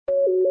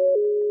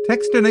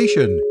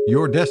Techstination,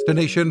 your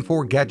destination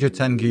for gadgets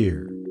and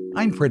gear.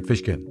 I'm Fred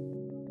Fishkin.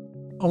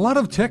 A lot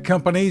of tech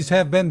companies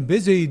have been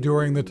busy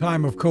during the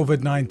time of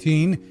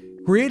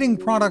COVID-19, creating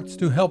products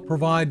to help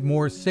provide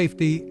more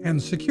safety and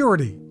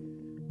security.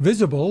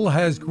 Visible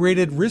has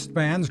created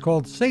wristbands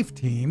called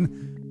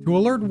SafeTeam to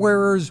alert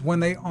wearers when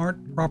they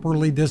aren't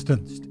properly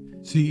distanced.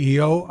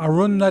 CEO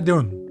Arun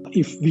Nadun.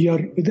 If we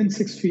are within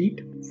 6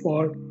 feet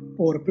for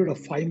over a period of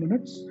 5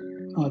 minutes,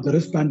 the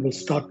wristband will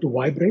start to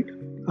vibrate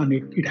and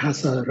it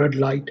has a red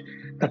light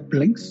that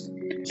blinks.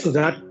 So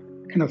that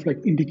kind of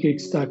like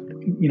indicates that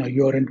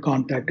you're in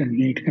contact and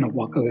you need to kind of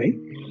walk away.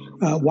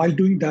 While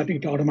doing that,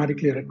 it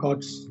automatically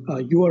records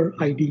your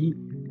ID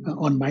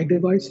on my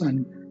device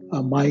and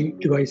my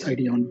device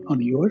ID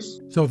on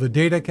yours. So the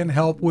data can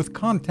help with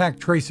contact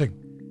tracing.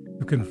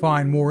 You can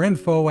find more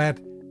info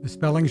at, the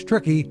spelling's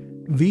tricky,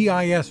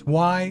 visybl.com.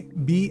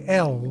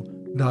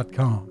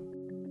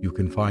 You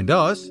can find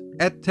us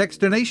at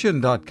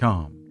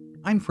techstination.com.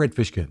 I'm Fred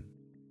Fishkin.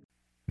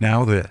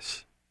 Now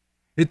this.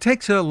 It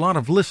takes a lot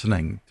of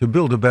listening to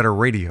build a better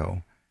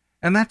radio,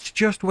 and that's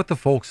just what the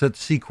folks at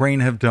C.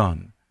 Crane have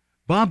done.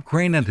 Bob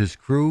Crane and his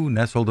crew,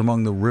 nestled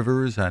among the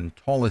rivers and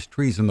tallest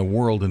trees in the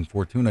world in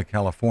Fortuna,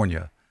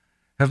 California,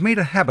 have made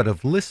a habit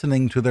of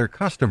listening to their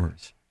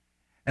customers.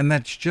 And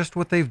that's just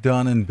what they've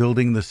done in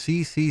building the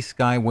CC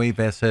Skywave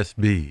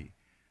SSB,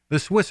 the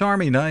Swiss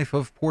Army knife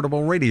of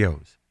portable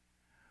radios.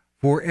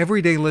 For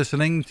everyday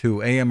listening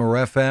to AM or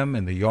FM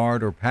in the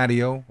yard or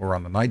patio or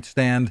on the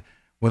nightstand,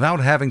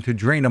 without having to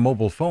drain a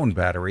mobile phone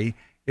battery,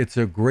 it's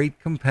a great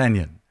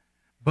companion.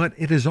 But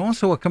it is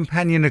also a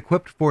companion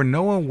equipped for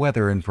NOAA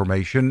weather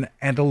information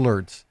and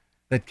alerts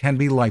that can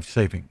be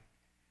life-saving.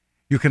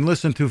 You can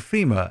listen to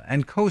FEMA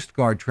and Coast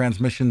Guard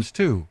transmissions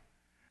too.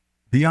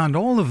 Beyond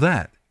all of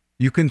that,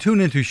 you can tune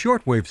into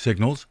shortwave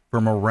signals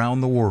from around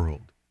the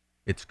world.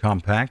 It's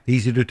compact,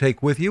 easy to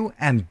take with you,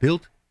 and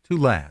built to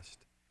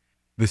last.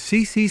 The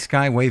CC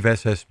Skywave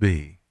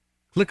SSB.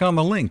 Click on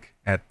the link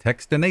at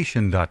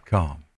techstination.com.